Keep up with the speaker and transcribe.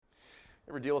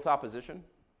Ever deal with opposition?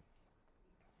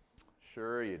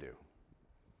 Sure you do.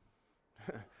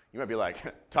 You might be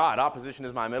like, Todd, opposition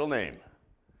is my middle name.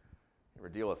 You ever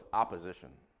deal with opposition?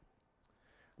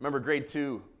 I remember grade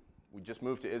 2, we just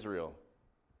moved to Israel.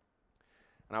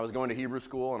 And I was going to Hebrew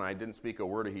school, and I didn't speak a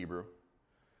word of Hebrew.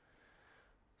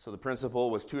 So the principal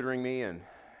was tutoring me, and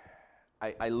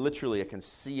I can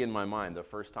see in my mind the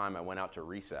first time I went out to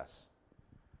recess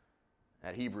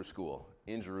at Hebrew school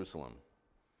in Jerusalem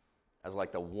as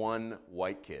like the one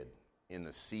white kid in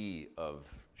the sea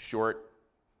of short,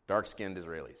 dark-skinned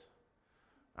Israelis.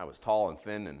 I was tall and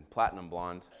thin and platinum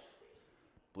blonde,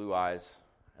 blue eyes.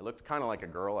 I looked kind of like a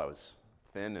girl. I was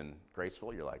thin and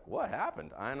graceful. You're like, what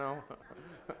happened? I know.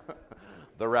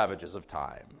 The ravages of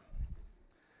time.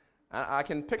 I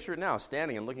can picture it now,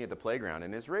 standing and looking at the playground,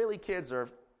 and Israeli kids are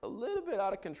a little bit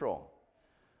out of control.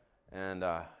 And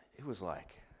it was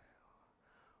like,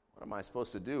 what am I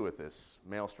supposed to do with this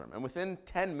maelstrom? And within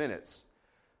 10 minutes,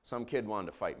 some kid wanted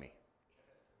to fight me.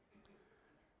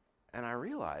 And I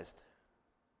realized,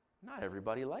 not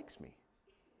everybody likes me.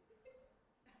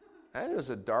 And it was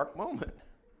a dark moment.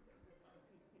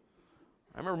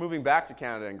 I remember moving back to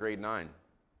Canada in grade 9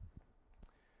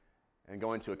 and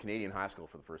going to a Canadian high school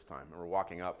for the first time. I remember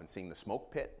walking up and seeing the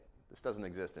smoke pit. This doesn't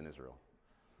exist in Israel.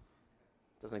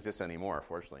 It doesn't exist anymore,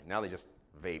 fortunately. Now they just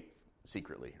vape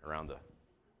secretly around the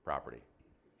property.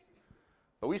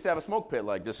 But we used to have a smoke pit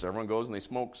like this. Everyone goes and they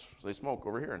smoke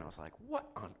over here. And I was like, what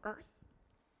on earth?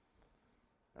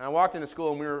 And I walked into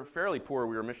school, and we were fairly poor.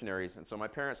 We were missionaries, and so my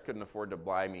parents couldn't afford to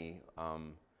buy me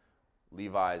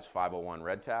Levi's 501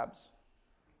 red tabs.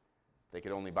 They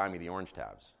could only buy me the orange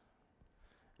tabs.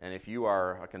 And if you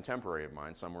are a contemporary of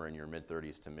mine, somewhere in your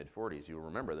mid-30s to mid-40s, you'll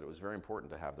remember that it was very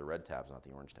important to have the red tabs, not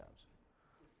the orange tabs.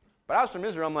 But I was from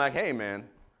Israel. I'm like, hey, man,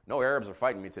 no Arabs are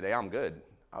fighting me today. I'm good.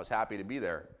 I was happy to be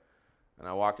there. And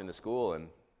I walked into school, and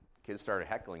kids started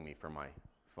heckling me for my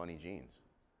funny jeans.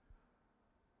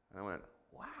 And I went,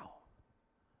 wow,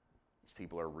 these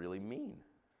people are really mean.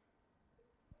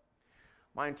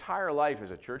 My entire life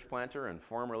as a church planter and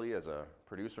formerly as a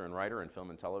producer and writer in film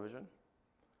and television,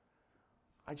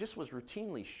 I just was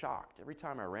routinely shocked every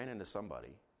time I ran into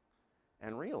somebody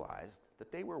and realized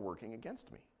that they were working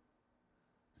against me.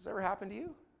 Does this ever happen to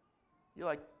you? You're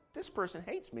like, this person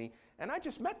hates me, and I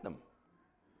just met them.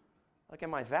 Like,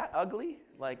 am I that ugly?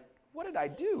 Like, what did I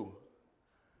do?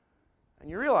 And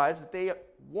you realize that they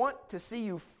want to see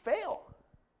you fail.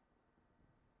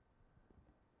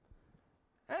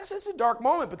 And it's just a dark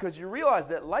moment because you realize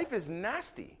that life is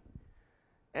nasty.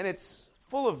 And it's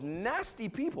full of nasty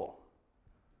people.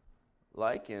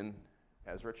 Like in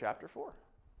Ezra chapter 4.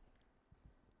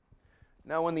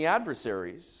 Now, when the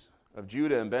adversaries of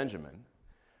Judah and Benjamin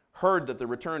heard that the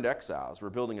returned exiles were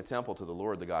building a temple to the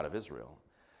Lord, the God of Israel,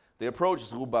 they approached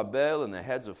Zerubbabel and the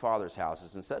heads of fathers'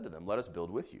 houses and said to them, let us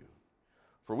build with you.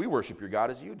 For we worship your God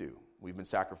as you do. We've been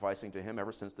sacrificing to him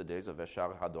ever since the days of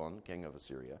Esarhaddon, king of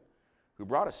Assyria, who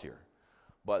brought us here.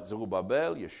 But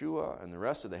Zerubbabel, Yeshua, and the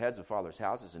rest of the heads of fathers'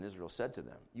 houses in Israel said to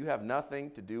them, you have nothing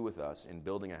to do with us in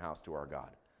building a house to our God,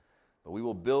 but we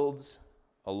will build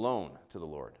alone to the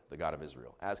Lord, the God of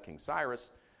Israel, as King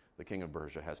Cyrus, the king of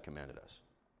Persia, has commanded us.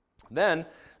 Then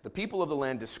the people of the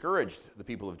land discouraged the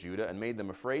people of Judah and made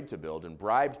them afraid to build and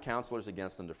bribed counselors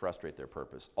against them to frustrate their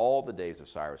purpose all the days of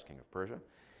Cyrus, king of Persia,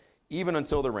 even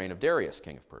until the reign of Darius,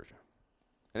 king of Persia.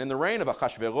 And in the reign of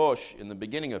Ahasuerus, in the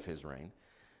beginning of his reign,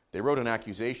 they wrote an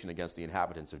accusation against the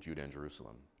inhabitants of Judah and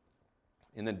Jerusalem.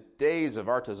 In the days of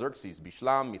Artaxerxes,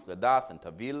 Bishlam, Mithridath, and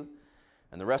Tavil,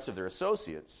 and the rest of their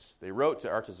associates, they wrote to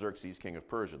Artaxerxes, king of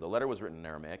Persia. The letter was written in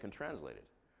Aramaic and translated.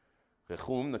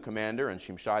 Rechum, the commander, and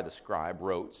Shimshai, the scribe,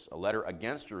 wrote a letter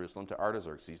against Jerusalem to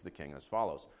Artaxerxes, the king, as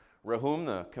follows. Rehum,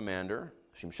 the commander,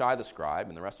 Shimshai, the scribe,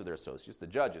 and the rest of their associates, the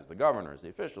judges, the governors, the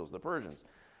officials, the Persians,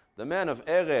 the men of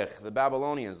Erech, the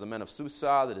Babylonians, the men of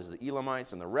Susa, that is the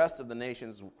Elamites, and the rest of the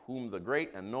nations whom the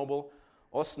great and noble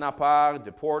Osnapar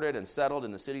deported and settled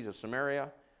in the cities of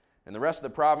Samaria, and the rest of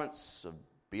the province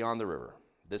beyond the river.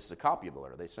 This is a copy of the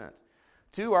letter they sent.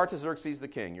 To Artaxerxes the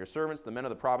king, your servants, the men of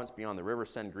the province beyond the river,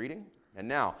 send greeting. And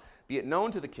now, be it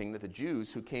known to the king that the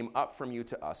Jews who came up from you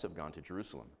to us have gone to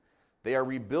Jerusalem. They are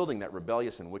rebuilding that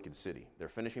rebellious and wicked city. They're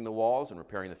finishing the walls and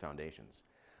repairing the foundations.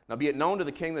 Now be it known to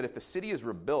the king that if the city is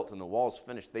rebuilt and the walls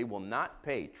finished, they will not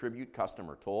pay tribute, custom,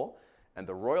 or toll, and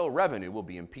the royal revenue will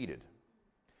be impeded.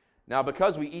 Now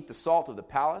because we eat the salt of the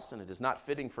palace, and it is not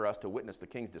fitting for us to witness the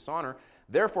king's dishonor,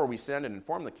 therefore we send and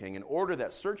inform the king in order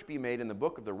that search be made in the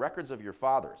book of the records of your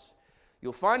fathers.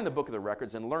 You'll find in the book of the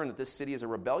records and learn that this city is a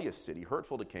rebellious city,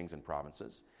 hurtful to kings and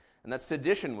provinces, and that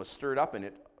sedition was stirred up in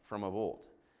it from of old.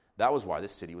 That was why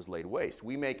this city was laid waste.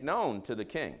 We make known to the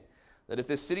king that if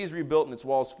this city is rebuilt and its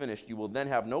walls finished, you will then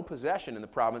have no possession in the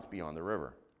province beyond the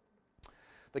river.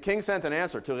 The king sent an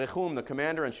answer to Rehum, the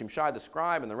commander, and Shimshai, the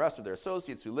scribe, and the rest of their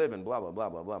associates who live in blah, blah, blah,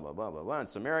 blah, blah, blah, blah, blah, blah, and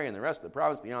Samaria and the rest of the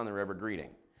province beyond the river,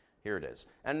 greeting. Here it is.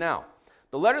 And now,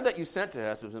 the letter that you sent to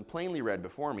us has been plainly read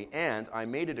before me, and I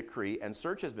made a decree, and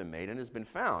search has been made, and has been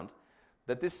found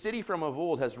that this city from of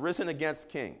old has risen against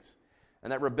kings,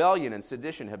 and that rebellion and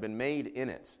sedition have been made in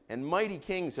it. And mighty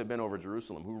kings have been over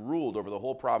Jerusalem, who ruled over the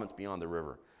whole province beyond the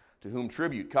river, to whom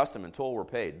tribute, custom, and toll were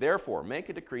paid. Therefore, make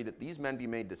a decree that these men be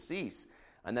made to cease,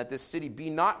 and that this city be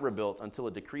not rebuilt until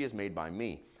a decree is made by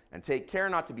me. And take care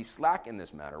not to be slack in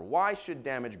this matter. Why should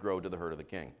damage grow to the hurt of the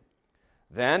king?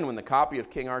 Then, when the copy of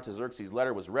King Artaxerxes'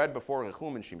 letter was read before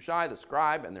Rehum and Shimshai, the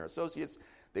scribe, and their associates,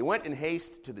 they went in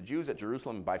haste to the Jews at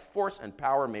Jerusalem, and by force and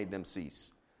power made them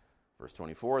cease. Verse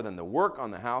 24, then the work on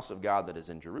the house of God that is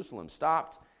in Jerusalem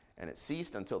stopped, and it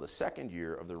ceased until the 2nd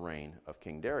year of the reign of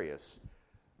King Darius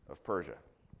of Persia.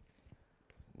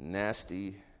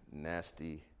 Nasty,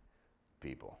 nasty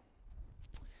people.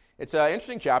 It's an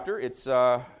interesting chapter. It's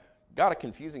got a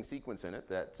confusing sequence in it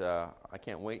that I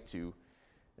can't wait to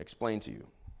explain to you.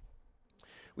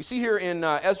 We see here in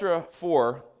Ezra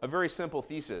 4 a very simple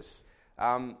thesis.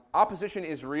 Opposition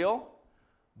is real,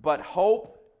 but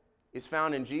hope is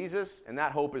found in Jesus, and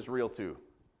that hope is real too.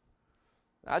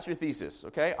 That's your thesis,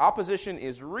 okay? Opposition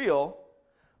is real,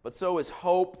 but so is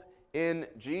hope in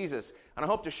Jesus. And I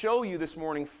hope to show you this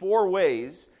morning 4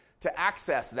 ways to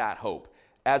access that hope,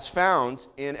 as found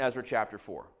in Ezra chapter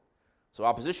 4. So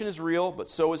opposition is real, but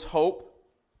so is hope.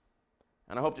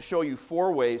 And I hope to show you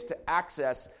 4 ways to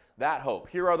access that hope.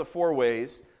 Here are the 4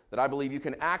 ways that I believe you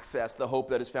can access the hope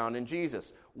that is found in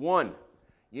Jesus. 1,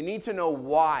 you need to know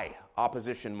why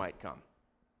opposition might come.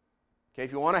 Okay,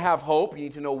 if you want to have hope, you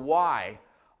need to know why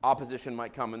opposition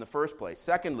might come in the first place.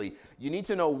 Secondly, you need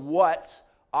to know what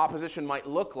opposition might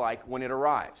look like when it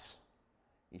arrives.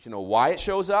 You need to know why it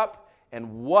shows up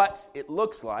and what it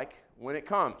looks like when it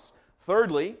comes.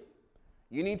 Thirdly,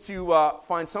 you need to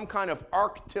find some kind of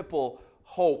archetypal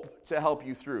hope to help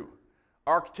you through.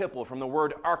 Archetypal, from the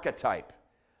word archetype.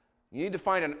 You need to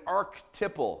find an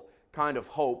archetypal kind of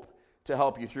hope to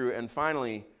help you through. And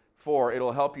finally, 4,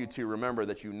 it'll help you to remember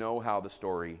that you know how the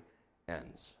story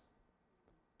ends.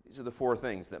 These are the 4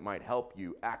 things that might help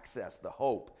you access the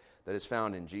hope that is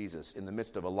found in Jesus in the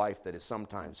midst of a life that is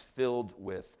sometimes filled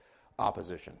with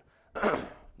opposition.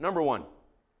 Number 1,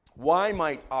 why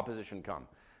might opposition come?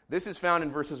 This is found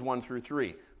in verses 1 through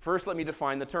 3. First, let me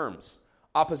define the terms.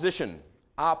 Opposition.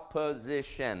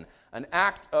 Opposition. An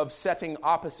act of setting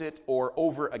opposite or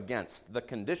over against, the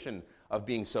condition of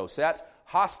being so set.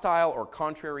 Hostile or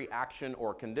contrary action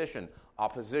or condition.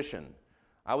 Opposition.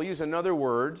 I will use another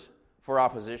word for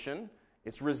opposition.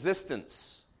 It's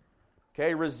resistance.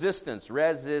 Okay, resistance.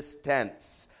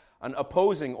 Resistance. An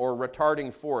opposing or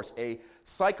retarding force. A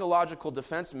psychological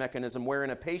defense mechanism wherein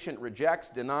a patient rejects,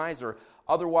 denies, or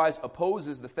otherwise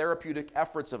opposes the therapeutic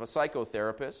efforts of a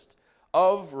psychotherapist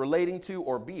of relating to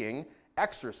or being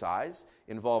exercise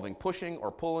involving pushing or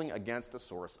pulling against a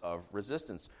source of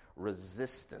resistance.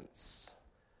 Resistance.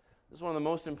 This is one of the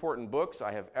most important books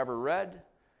I have ever read.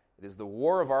 It is The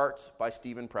War of Art by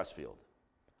Stephen Pressfield.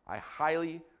 I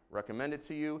highly recommend it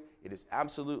to you. It is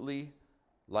absolutely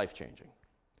life-changing.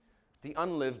 The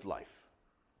unlived life.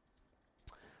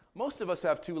 Most of us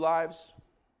have 2 lives,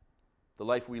 the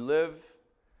life we live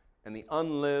and the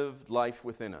unlived life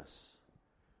within us.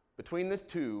 Between the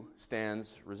 2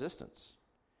 stands resistance.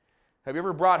 Have you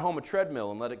ever brought home a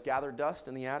treadmill and let it gather dust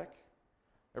in the attic?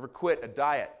 Ever quit a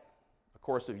diet, a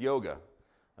course of yoga,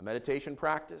 a meditation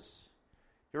practice?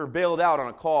 You ever bailed out on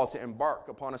a call to embark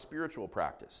upon a spiritual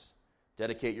practice?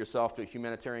 Dedicate yourself to a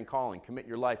humanitarian calling, commit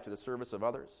your life to the service of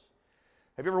others?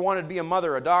 Have you ever wanted to be a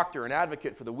mother, a doctor, an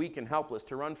advocate for the weak and helpless,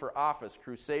 to run for office,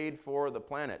 crusade for the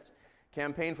planet,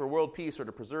 campaign for world peace, or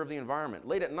to preserve the environment?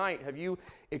 Late at night, have you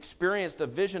experienced a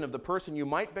vision of the person you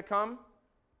might become?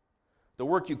 The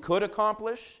work you could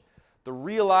accomplish? The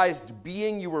realized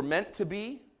being you were meant to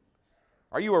be?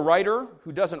 Are you a writer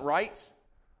who doesn't write?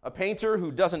 A painter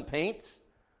who doesn't paint?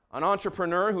 An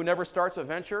entrepreneur who never starts a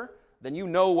venture? Then you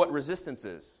know what resistance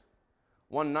is.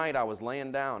 One night I was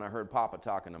laying down, I heard Papa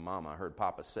talking to Mama. I heard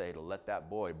Papa say to let that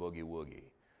boy boogie woogie,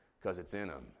 because it's in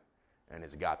him and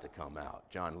it's got to come out.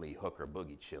 John Lee Hooker,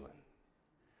 boogie chillin'.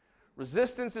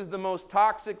 Resistance is the most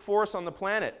toxic force on the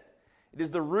planet. It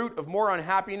is the root of more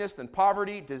unhappiness than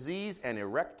poverty, disease, and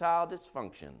erectile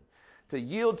dysfunction. To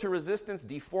yield to resistance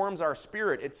deforms our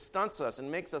spirit. It stunts us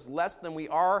and makes us less than we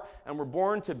are and were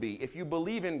born to be. If you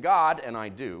believe in God, and I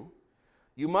do,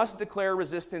 you must declare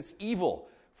resistance evil.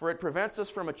 for it prevents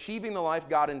us from achieving the life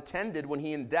God intended when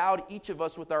He endowed each of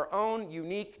us with our own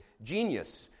unique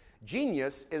genius.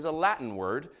 Genius is a Latin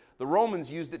word. The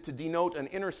Romans used it to denote an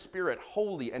inner spirit,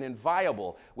 holy and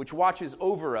inviolable, which watches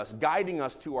over us, guiding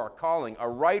us to our calling. A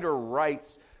writer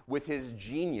writes with his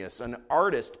genius. An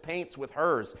artist paints with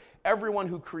hers. Everyone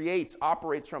who creates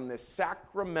operates from this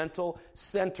sacramental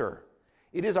center.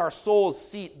 It is our soul's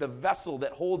seat, the vessel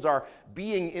that holds our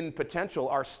being in potential,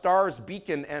 our star's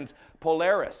beacon and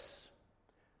Polaris.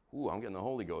 Ooh, I'm getting the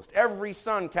Holy Ghost. Every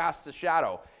sun casts a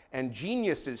shadow, and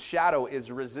genius's shadow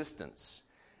is resistance.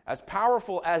 As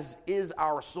powerful as is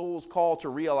our soul's call to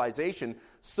realization,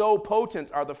 so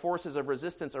potent are the forces of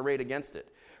resistance arrayed against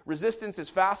it. Resistance is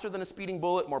faster than a speeding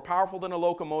bullet, more powerful than a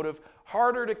locomotive,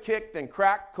 harder to kick than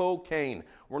crack cocaine.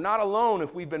 We're not alone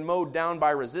if we've been mowed down by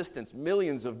resistance.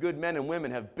 Millions of good men and women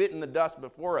have bitten the dust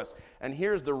before us. And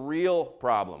here's the real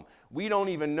problem. We don't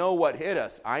even know what hit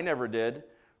us. I never did.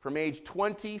 From age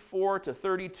 24 to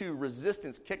 32,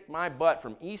 resistance kicked my butt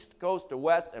from east coast to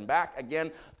west and back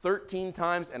again 13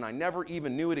 times, and I never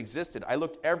even knew it existed. I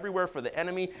looked everywhere for the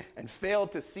enemy and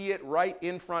failed to see it right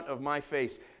in front of my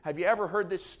face. Have you ever heard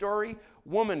this story?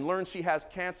 Woman learns she has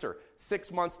cancer,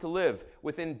 6 months to live.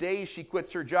 Within days, she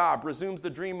quits her job, resumes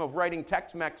the dream of writing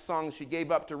Tex-Mex songs she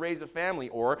gave up to raise a family,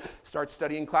 or starts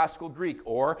studying classical Greek,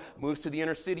 or moves to the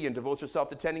inner city and devotes herself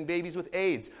to tending babies with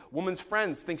AIDS. Woman's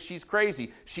friends think she's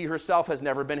crazy. She herself has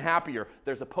never been happier.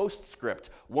 There's a postscript.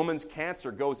 Woman's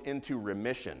cancer goes into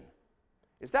remission.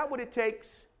 Is that what it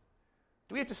takes?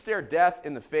 Do we have to stare death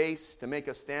in the face to make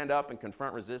us stand up and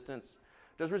confront resistance?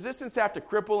 Does resistance have to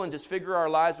cripple and disfigure our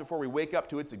lives before we wake up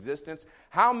to its existence?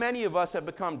 How many of us have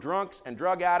become drunks and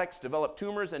drug addicts, developed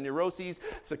tumors and neuroses,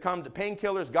 succumbed to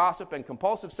painkillers, gossip, and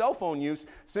compulsive cell phone use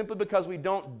simply because we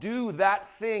don't do that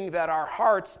thing that our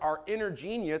hearts, our inner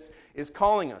genius, is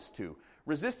calling us to?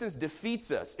 Resistance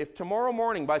defeats us. If tomorrow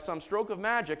morning, by some stroke of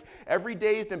magic, every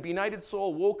dazed and benighted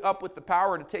soul woke up with the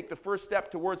power to take the first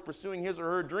step towards pursuing his or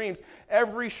her dreams,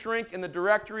 every shrink in the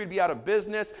directory would be out of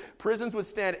business, prisons would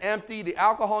stand empty, the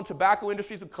alcohol and tobacco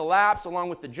industries would collapse, along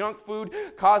with the junk food,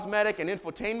 cosmetic, and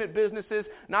infotainment businesses,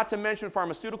 not to mention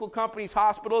pharmaceutical companies,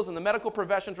 hospitals, and the medical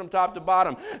profession from top to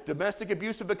bottom. Domestic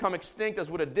abuse would become extinct, as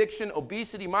would addiction,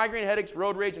 obesity, migraine headaches,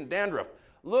 road rage, and dandruff.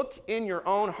 Look in your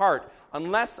own heart.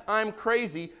 Unless I'm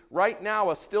crazy, right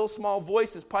now a still small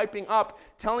voice is piping up,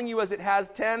 telling you as it has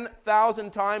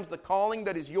 10,000 times the calling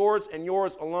that is yours and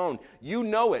yours alone. You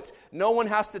know it. No one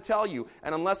has to tell you.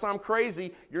 And unless I'm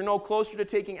crazy, you're no closer to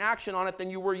taking action on it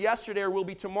than you were yesterday or will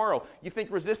be tomorrow. You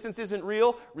think resistance isn't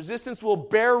real? Resistance will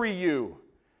bury you.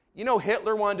 You know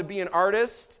Hitler wanted to be an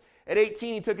artist. At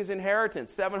 18, he took his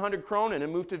inheritance, 700 kronen,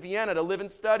 and moved to Vienna to live and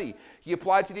study. He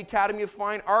applied to the Academy of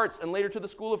Fine Arts and later to the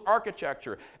School of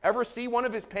Architecture. Ever see one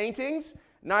of his paintings?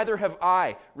 Neither have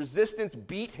I. Resistance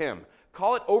beat him.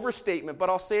 Call it overstatement, but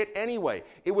I'll say it anyway.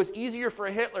 It was easier for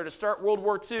Hitler to start World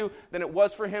War II than it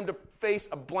was for him to face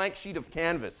a blank sheet of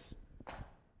canvas.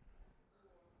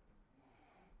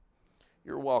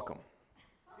 You're welcome.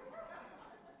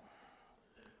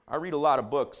 I read a lot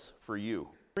of books for you.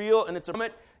 Real, and it's a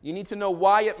moment. You need to know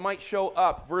why it might show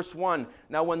up. Verse 1,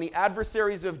 now when the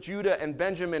adversaries of Judah and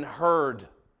Benjamin heard.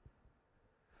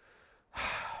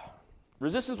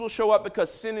 Resistance will show up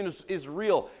because sin is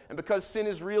real. And because sin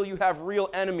is real, you have real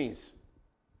enemies.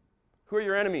 Who are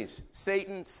your enemies?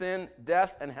 Satan, sin,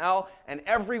 death, and hell, and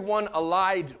everyone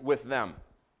allied with them.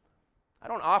 I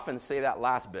don't often say that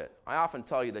last bit. I often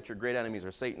tell you that your great enemies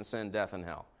are Satan, sin, death, and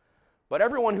hell. But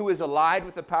everyone who is allied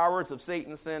with the powers of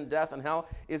Satan, sin, death, and hell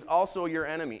is also your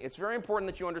enemy. It's very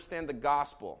important that you understand the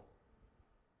gospel.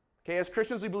 Okay, as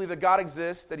Christians, we believe that God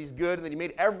exists, that He's good, and that He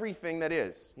made everything that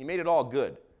is. He made it all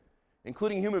good,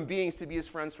 including human beings to be His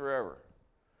friends forever.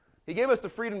 He gave us the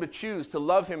freedom to choose to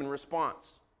love Him in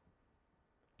response.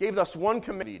 Gave us one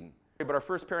command. But our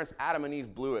first parents, Adam and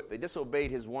Eve, blew it. They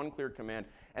disobeyed His one clear command,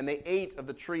 and they ate of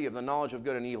the tree of the knowledge of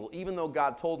good and evil, even though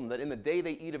God told them that in the day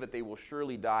they eat of it, they will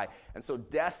surely die. And so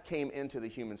death came into the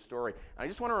human story. And I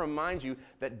just want to remind you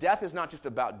that death is not just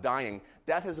about dying.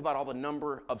 Death is about all the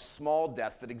number of small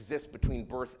deaths that exist between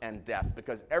birth and death,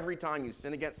 because every time you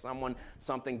sin against someone,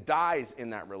 something dies in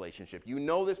that relationship. You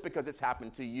know this because it's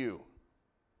happened to you,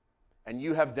 and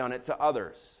you have done it to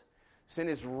others. Sin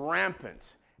is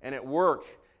rampant and at work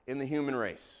in the human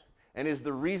race, and is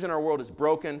the reason our world is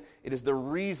broken. It is the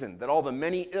reason that all the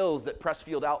many ills that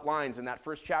Pressfield outlines in that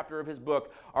first chapter of his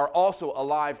book are also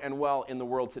alive and well in the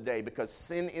world today, because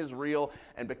sin is real,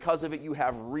 and because of it you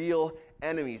have real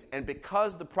enemies. And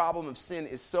because the problem of sin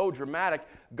is so dramatic,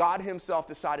 God Himself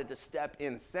decided to step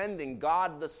in, sending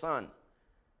God the Son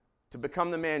to become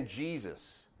the man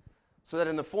Jesus, so that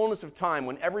in the fullness of time,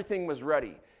 when everything was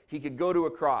ready, he could go to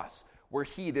a cross where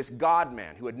he, this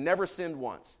God-man who had never sinned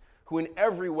once, who in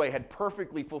every way had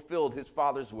perfectly fulfilled his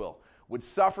Father's will, would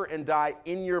suffer and die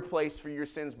in your place for your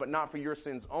sins, but not for your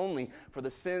sins only, for the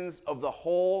sins of the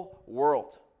whole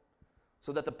world,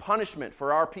 so that the punishment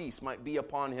for our peace might be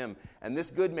upon him. And this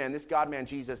good man, this God-man,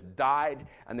 Jesus, died,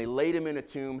 and they laid him in a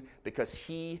tomb because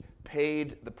he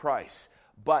paid the price.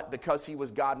 But because he was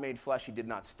God made flesh, he did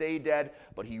not stay dead,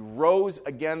 but he rose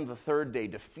again the third day,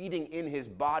 defeating in his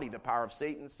body the power of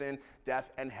Satan, sin,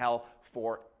 death, and hell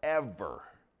forever.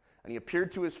 And he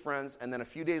appeared to his friends, and then a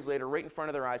few days later, right in front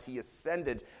of their eyes, he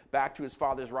ascended back to his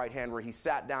Father's right hand, where he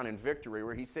sat down in victory,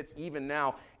 where he sits even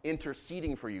now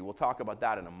interceding for you. We'll talk about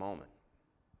that in a moment.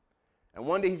 And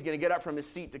one day he's going to get up from his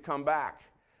seat to come back,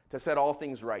 to set all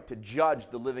things right, to judge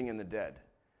the living and the dead,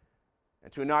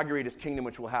 and to inaugurate his kingdom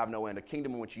which will have no end, a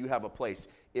kingdom in which you have a place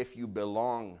if you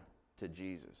belong to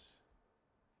Jesus.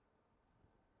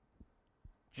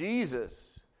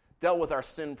 Jesus dealt with our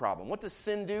sin problem. What does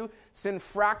sin do? Sin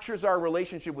fractures our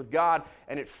relationship with God,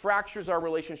 and it fractures our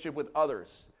relationship with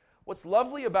others. What's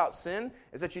lovely about sin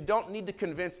is that you don't need to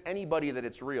convince anybody that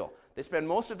it's real. They spend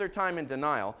most of their time in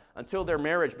denial until their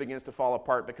marriage begins to fall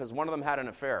apart because one of them had an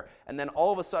affair. And then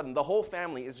all of a sudden, the whole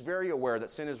family is very aware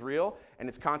that sin is real and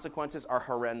its consequences are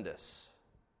horrendous.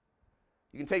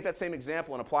 You can take that same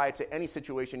example and apply it to any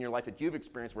situation in your life that you've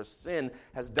experienced where sin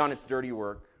has done its dirty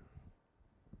work.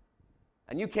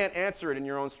 And you can't answer it in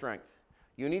your own strength.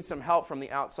 You need some help from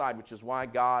the outside, which is why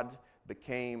God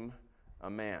became a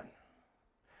man.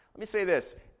 Let me say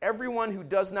this. Everyone who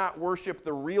does not worship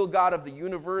the real God of the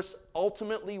universe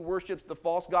ultimately worships the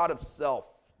false god of self.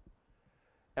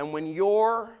 And when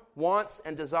your wants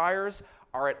and desires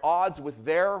are at odds with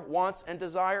their wants and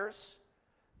desires,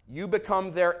 you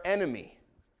become their enemy.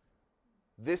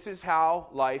 This is how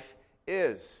life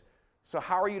is. So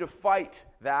how are you to fight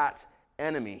that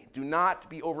enemy? Do not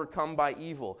be overcome by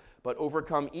evil, but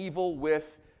overcome evil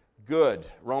with good.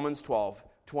 Romans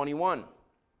 12:21.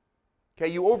 Okay,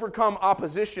 you overcome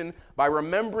opposition by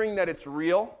remembering that it's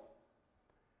real,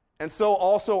 and so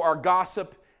also are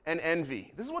gossip and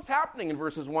envy. This is what's happening in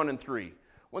verses 1 and 3.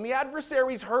 When the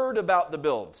adversaries heard about the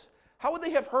builds, how would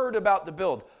they have heard about the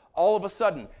build? All of a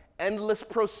sudden, endless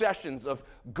processions of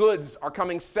goods are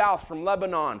coming south from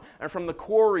Lebanon and from the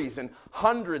quarries, and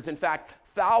hundreds, in fact,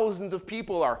 thousands of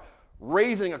people are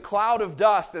raising a cloud of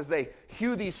dust as they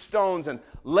hew these stones and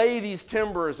lay these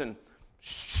timbers and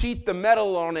sheet the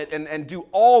metal on it and do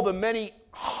all the many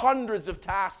hundreds of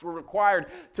tasks were required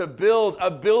to build a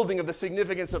building of the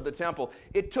significance of the temple.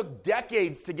 It took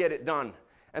decades to get it done.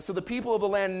 And so the people of the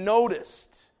land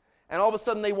noticed. And all of a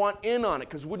sudden they want in on it,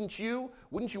 because wouldn't you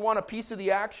want a piece of the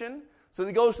action? So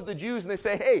they go to the Jews and they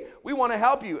say, hey, we want to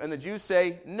help you. And the Jews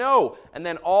say, no. And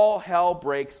then all hell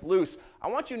breaks loose. I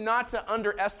want you not to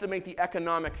underestimate the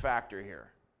economic factor here.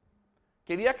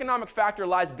 Okay, the economic factor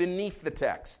lies beneath the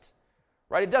text.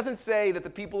 Right? It doesn't say that the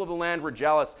people of the land were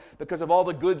jealous because of all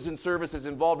the goods and services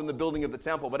involved in the building of the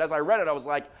temple. But as I read it, I was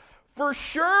like, for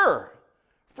sure.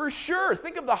 For sure.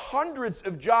 Think of the hundreds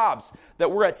of jobs that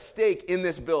were at stake in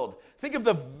this build. Think of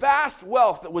the vast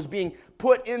wealth that was being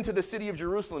put into the city of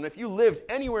Jerusalem. If you lived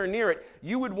anywhere near it,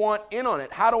 you would want in on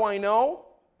it. How do I know?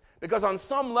 Because on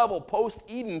some level,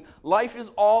 post-Eden, life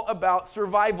is all about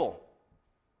survival.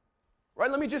 Right?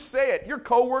 Let me just say it. Your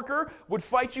coworker would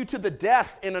fight you to the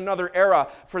death in another era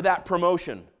for that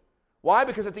promotion. Why?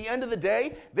 Because at the end of the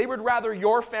day, they would rather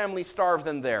your family starve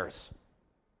than theirs.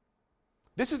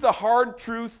 This is the hard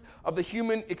truth of the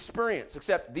human experience,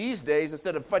 except these days,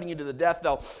 instead of fighting you to the death,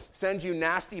 they'll send you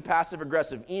nasty,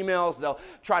 passive-aggressive emails, they'll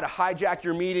try to hijack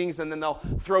your meetings, and then they'll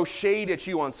throw shade at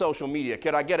you on social media.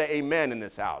 Could I get an amen in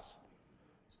this house?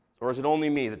 Or is it only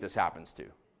me that this happens to?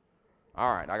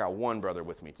 All right, I got one brother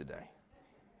with me today.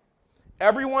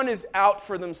 Everyone is out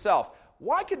for themselves.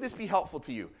 Why could this be helpful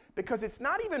to you? Because it's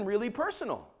not even really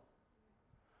personal.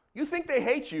 You think they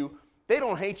hate you. They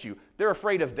don't hate you. They're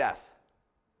afraid of death.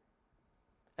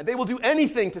 And they will do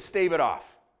anything to stave it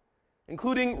off,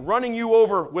 including running you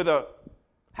over with a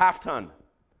half-ton.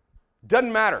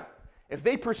 Doesn't matter. If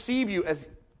they perceive you as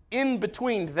in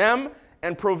between them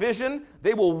and provision,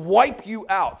 they will wipe you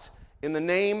out in the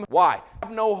name. Why?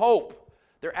 Have no hope.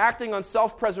 They're acting on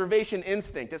self-preservation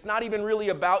instinct. It's not even really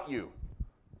about you.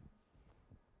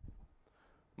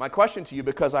 My question to you,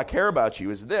 because I care about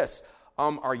you, is this.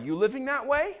 Are you living that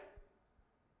way?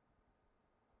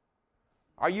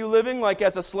 Are you living like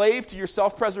as a slave to your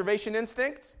self-preservation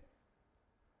instinct?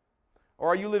 Or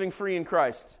are you living free in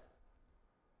Christ?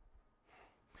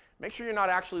 Make sure you're not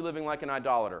actually living like an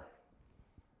idolater.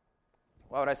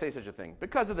 Why would I say such a thing?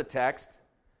 Because of the text.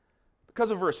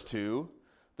 Because of verse 2,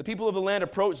 the people of the land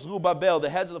approached Zerubbabel, the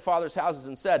heads of the fathers' houses,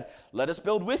 and said, "Let us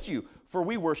build with you, for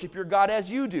we worship your God as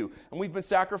you do, and we've been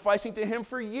sacrificing to him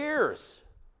for years."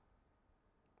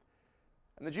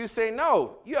 And the Jews say,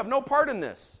 "No, you have no part in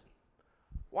this."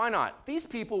 Why not? These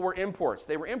people were imports.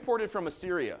 They were imported from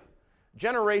Assyria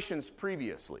generations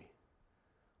previously.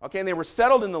 Okay, and they were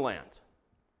settled in the land.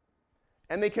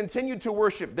 And they continued to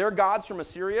worship their gods from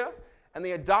Assyria, and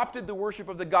they adopted the worship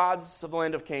of the gods of the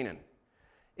land of Canaan.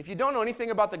 If you don't know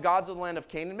anything about the gods of the land of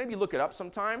Canaan, maybe look it up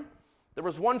sometime. There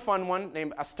was one fun one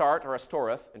named Astarte or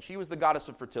Astoreth, and she was the goddess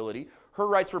of fertility. Her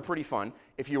rites were pretty fun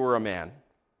if you were a man.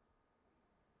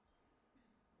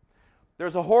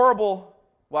 There's a horrible,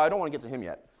 well, I don't want to get to him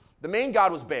yet. The main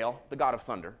god was Baal, the god of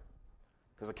thunder,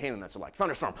 because the Canaanites are like,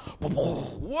 thunderstorm.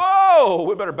 Whoa!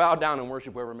 We better bow down and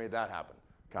worship whoever made that happen.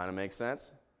 Kind of makes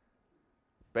sense.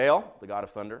 Baal, the god of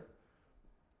thunder,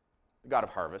 the god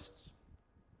of harvests.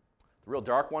 The real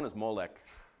dark one is Molech.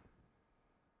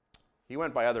 He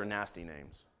went by other nasty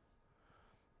names.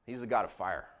 He's the god of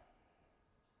fire.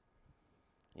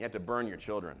 You have to burn your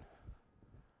children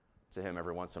to him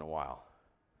every once in a while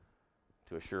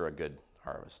to assure a good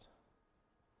harvest.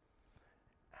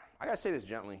 I got to say this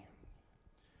gently.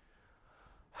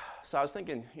 So I was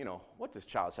thinking, what does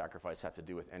child sacrifice have to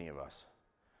do with any of us?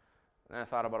 And then I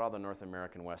thought about all the North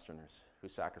American Westerners who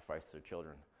sacrificed their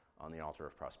children on the altar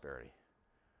of prosperity,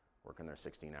 working their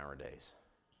 16-hour days,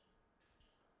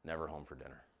 never home for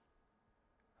dinner.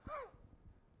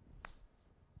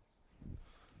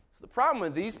 So the problem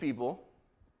with these people,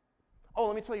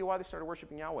 let me tell you why they started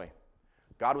worshiping Yahweh.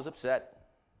 God was upset,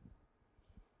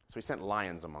 so he sent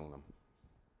lions among them.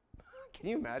 Can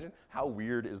you imagine? How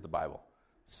weird is the Bible?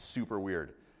 Super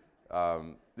weird.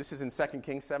 This is in 2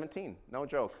 Kings 17. No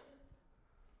joke.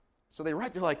 So they're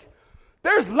like,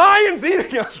 there's lions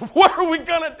eating us. What are we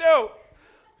going to do?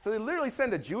 So they literally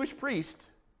send a Jewish priest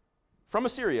from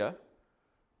Assyria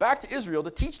back to Israel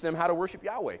to teach them how to worship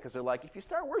Yahweh. Because they're like, if you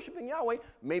start worshiping Yahweh,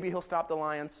 maybe he'll stop the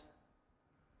lions.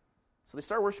 So they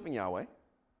start worshiping Yahweh,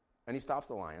 and he stops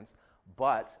the lions.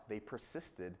 But they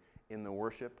persisted in the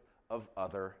worship of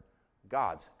other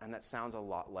gods. And that sounds a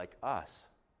lot like us.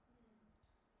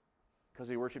 Because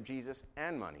we worship Jesus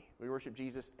and money. We worship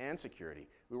Jesus and security.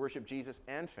 We worship Jesus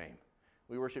and fame.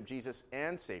 We worship Jesus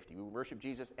and safety. We worship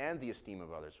Jesus and the esteem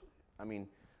of others. I mean,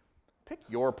 pick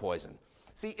your poison.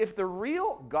 See, if the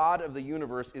real God of the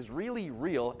universe is really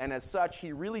real, and as such,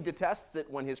 he really detests it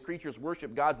when his creatures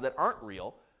worship gods that aren't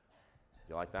real,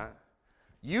 you like that?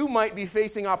 You might be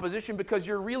facing opposition because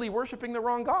you're really worshiping the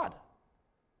wrong God.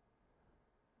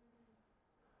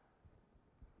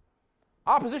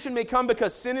 Opposition may come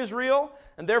because sin is real,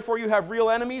 and therefore you have real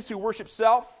enemies who worship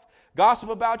self, gossip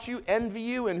about you, envy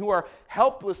you, and who are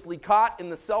helplessly caught in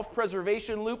the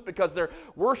self-preservation loop because they're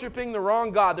worshiping the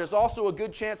wrong God. There's also a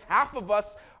good chance half of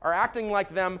us are acting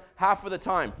like them half of the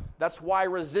time. That's why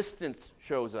resistance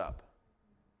shows up.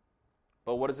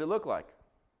 But what does it look like?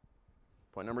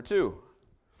 Point number 2.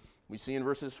 We see in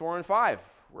verses 4 and 5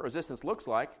 what resistance looks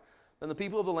like. Then the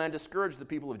people of the land discouraged the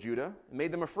people of Judah and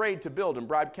made them afraid to build and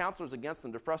bribed counselors against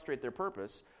them to frustrate their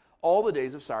purpose all the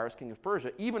days of Cyrus, king of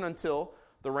Persia, even until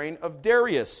the reign of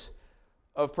Darius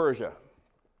of Persia.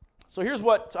 So here's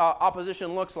what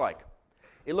opposition looks like.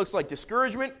 It looks like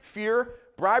discouragement, fear,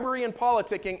 bribery and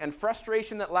politicking, and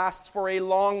frustration that lasts for a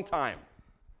long time.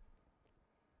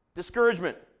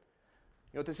 Discouragement.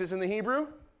 You know what this is in the Hebrew?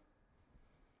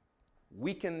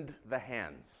 Weakened the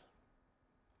hands.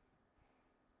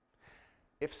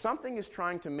 If something is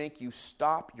trying to make you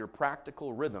stop your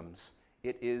practical rhythms,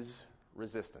 it is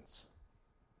resistance.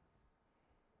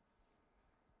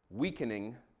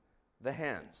 Weakening the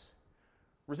hands.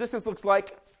 Resistance looks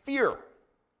like fear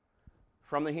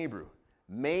from the Hebrew.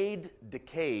 Made,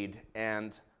 decayed,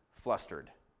 and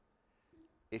flustered.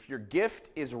 If your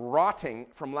gift is rotting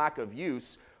from lack of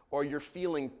use, or you're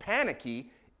feeling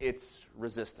panicky, it's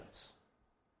resistance.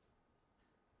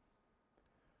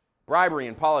 Bribery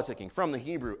and politicking from the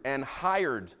Hebrew, and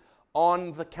hired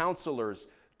on the counselors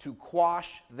to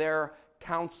quash their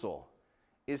counsel,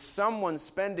 is someone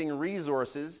spending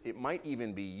resources, it might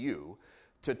even be you,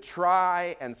 to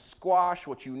try and squash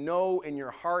what you know in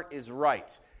your heart is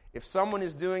right. If someone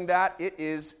is doing that, it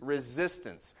is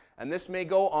resistance. And this may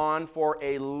go on for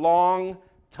a long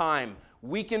time.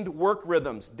 Weakened work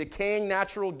rhythms, decaying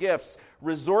natural gifts,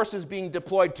 resources being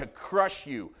deployed to crush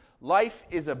you. Life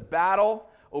is a battle.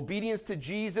 Obedience to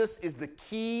Jesus is the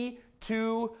key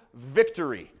to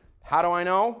victory. How do I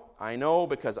know? I know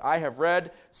because I have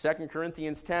read 2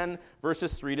 Corinthians 10,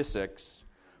 verses 3 to 6.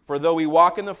 For though we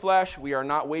walk in the flesh, we are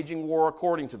not waging war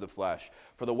according to the flesh.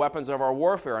 For the weapons of our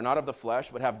warfare are not of the flesh,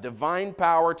 but have divine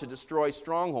power to destroy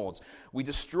strongholds. We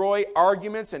destroy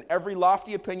arguments and every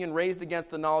lofty opinion raised against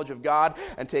the knowledge of God,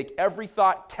 and take every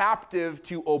thought captive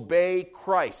to obey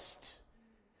Christ,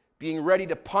 being ready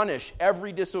to punish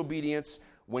every disobedience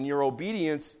when your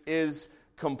obedience is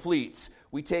complete.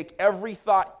 We take every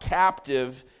thought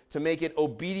captive to make it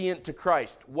obedient to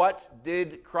Christ. What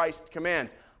did Christ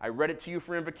command? I read it to you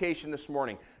for invocation this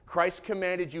morning. Christ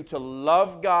commanded you to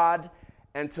love God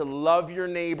and to love your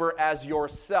neighbor as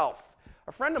yourself.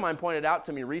 A friend of mine pointed out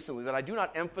to me recently that I do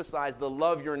not emphasize the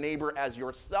love your neighbor as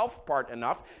yourself part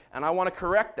enough, and I want to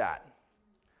correct that.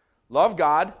 Love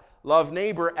God, love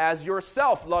neighbor as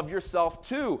yourself. Love yourself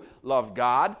too. Love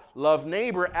God, love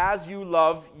neighbor as you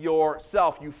love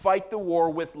yourself. You fight the war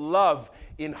with love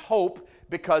in hope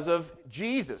because of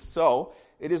Jesus. So,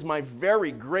 it is my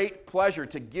very great pleasure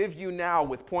to give you now,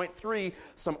 with point 3,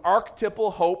 some archetypal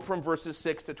hope from verses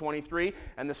 6 to 23,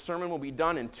 and the sermon will be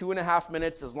done in 2.5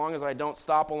 minutes, as long as I don't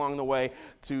stop along the way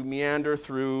to meander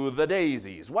through the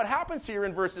daisies. What happens here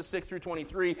in verses 6 through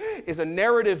 23 is a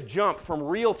narrative jump from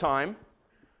real time.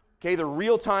 Okay, the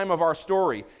real time of our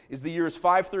story is the years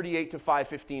 538 to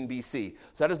 515 BC.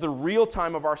 So that is the real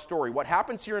time of our story. What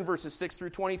happens here in verses 6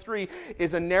 through 23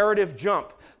 is a narrative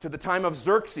jump to the time of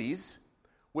Xerxes,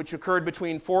 which occurred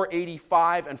between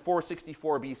 485 and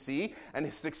 464 BC, and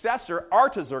his successor,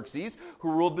 Artaxerxes, who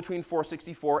ruled between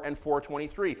 464 and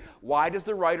 423. Why does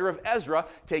the writer of Ezra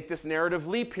take this narrative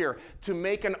leap here? To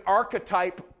make an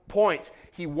archetype point.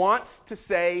 He wants to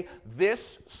say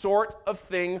this sort of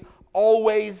thing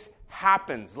always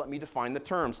happens. Let me define the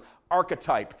terms.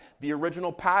 Archetype, the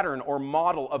original pattern or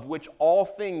model of which all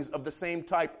things of the same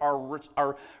type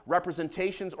are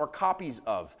representations or copies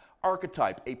of.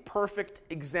 Archetype, a perfect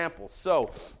example. So,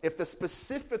 if the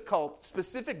specific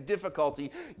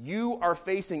difficulty you are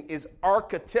facing is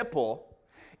archetypal,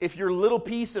 if your little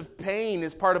piece of pain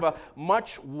is part of a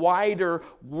much wider,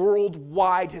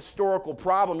 worldwide historical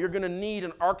problem, you're going to need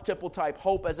an archetypal type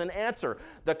hope as an answer.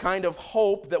 The kind of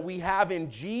hope that we have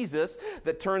in Jesus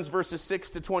that turns verses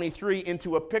 6 to 23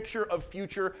 into a picture of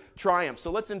future triumph. So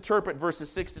let's interpret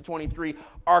verses 6 to 23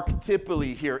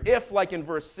 archetypally here. If, like in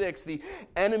verse 6, the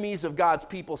enemies of God's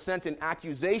people sent an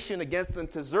accusation against them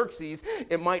to Xerxes,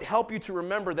 it might help you to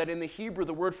remember that in the Hebrew,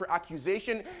 the word for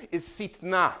accusation is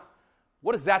sitna.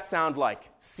 What does that sound like?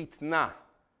 Sitna.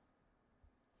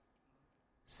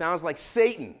 Sounds like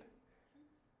Satan.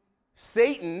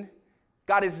 Satan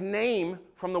got his name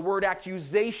from the word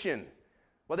accusation.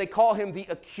 Well, they call him the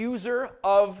accuser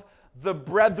of the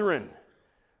brethren.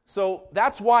 So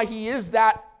that's why he is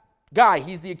that guy.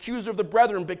 He's the accuser of the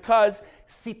brethren, because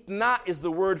sitna is the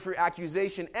word for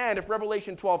accusation. And if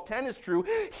Revelation 12:10 is true,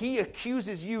 he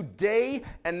accuses you day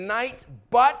and night,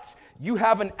 but you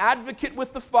have an advocate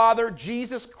with the Father,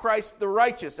 Jesus Christ the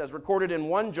righteous, as recorded in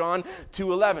 1 John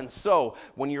 2:11. So,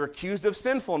 when you're accused of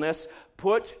sinfulness,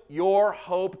 put your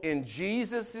hope in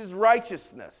Jesus'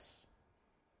 righteousness.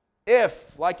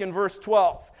 If, like in verse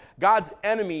 12, God's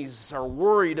enemies are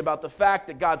worried about the fact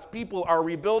that God's people are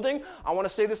rebuilding, I want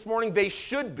to say this morning they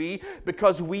should be,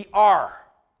 because we are.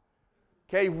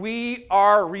 Okay, we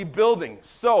are rebuilding.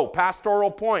 So,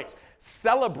 pastoral point,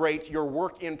 celebrate your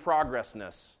work in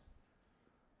progressness.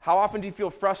 How often do you feel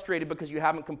frustrated because you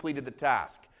haven't completed the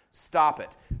task? Stop it.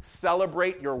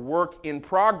 Celebrate your work in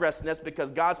progressness,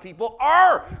 because God's people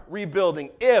are rebuilding.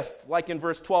 If, like in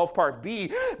verse 12, part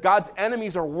B, God's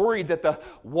enemies are worried that the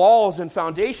walls and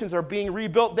foundations are being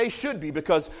rebuilt, they should be,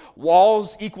 because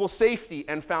walls equal safety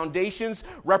and foundations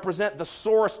represent the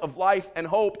source of life and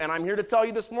hope. And I'm here to tell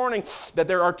you this morning that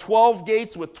there are 12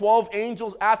 gates with 12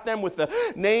 angels at them, with the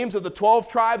names of the 12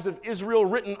 tribes of Israel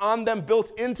written on them,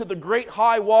 built into the great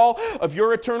high wall of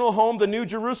your eternal home, the New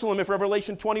Jerusalem, if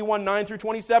Revelation 21:9 through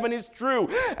 27 is true.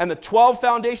 And the 12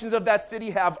 foundations of that city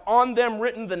have on them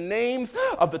written the names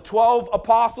of the 12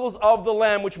 apostles of the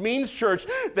Lamb, which means, church,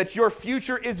 that your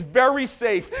future is very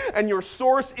safe, and your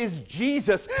source is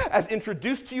Jesus, as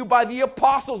introduced to you by the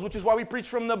apostles, which is why we preach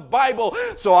from the Bible.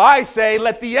 So I say,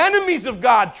 let the enemies of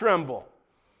God tremble.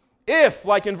 If,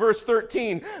 like in verse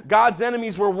 13, God's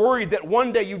enemies were worried that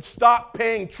one day you'd stop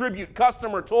paying tribute,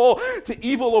 custom, or toll to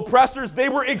evil oppressors, they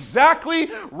were exactly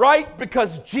right,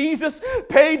 because Jesus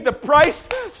paid the price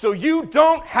so you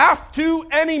don't have to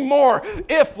anymore.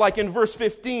 If, like in verse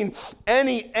 15,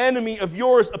 any enemy of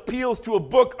yours appeals to a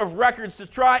book of records to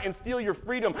try and steal your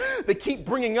freedom, they keep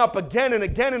bringing up again and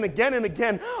again and again and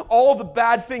again all the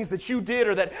bad things that you did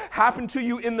or that happened to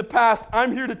you in the past.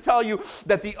 I'm here to tell you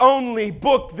that the only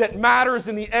book that that matters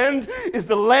in the end is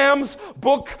the Lamb's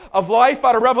book of life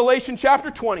out of Revelation chapter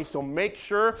 20. So make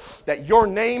sure that your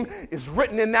name is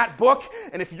written in that book.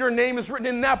 And if your name is written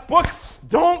in that book,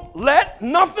 don't let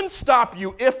nothing stop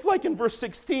you. If, like in verse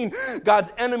 16,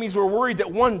 God's enemies were worried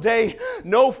that one day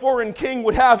no foreign king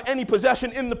would have any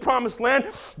possession in the promised land,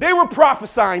 they were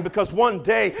prophesying because one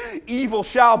day evil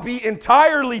shall be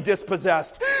entirely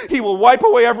dispossessed. He will wipe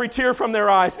away every tear from their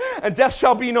eyes, and death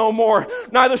shall be no more.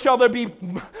 Neither shall there be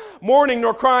mourning,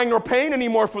 nor crying, nor pain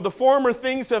anymore, for the former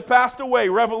things have passed away.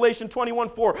 Revelation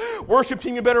 21:4. Worship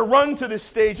team, you better run to this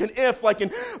stage. And if, like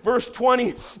in verse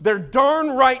 20, they're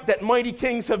darn right that mighty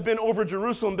kings have been over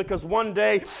Jerusalem, because one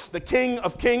day the King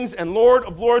of Kings and Lord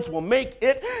of Lords will make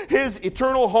it his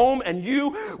eternal home, and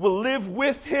you will live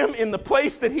with him in the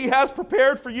place that he has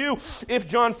prepared for you. If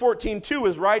John 14:2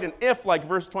 is right, and if, like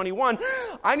verse 21,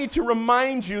 I need to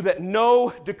remind you that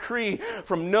no decree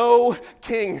from no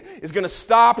king is going to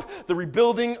stop the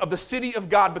rebuilding of the city of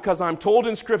God, because I'm told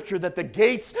in Scripture that the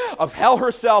gates of hell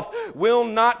herself will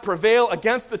not prevail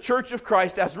against the church of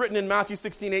Christ, as written in Matthew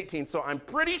 16:18. So I'm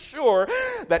pretty sure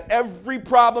that every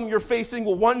problem you're facing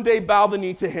will one day bow the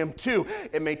knee to him too.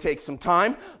 It may take some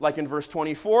time, like in verse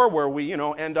 24, where we,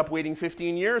 end up waiting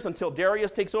 15 years until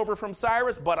Darius takes over from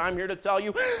Cyrus, but I'm here to tell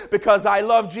you, because I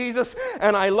love Jesus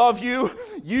and I love you,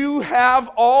 you have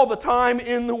all the time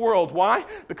in the world. Why?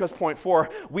 Because point 4,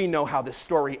 we know how this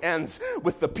story ends,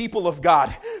 with the people of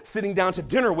God sitting down to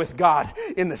dinner with God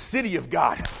in the city of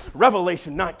God.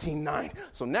 Revelation 19:9.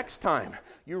 So next time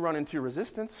you run into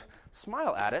resistance,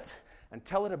 smile at it and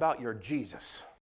tell it about your Jesus.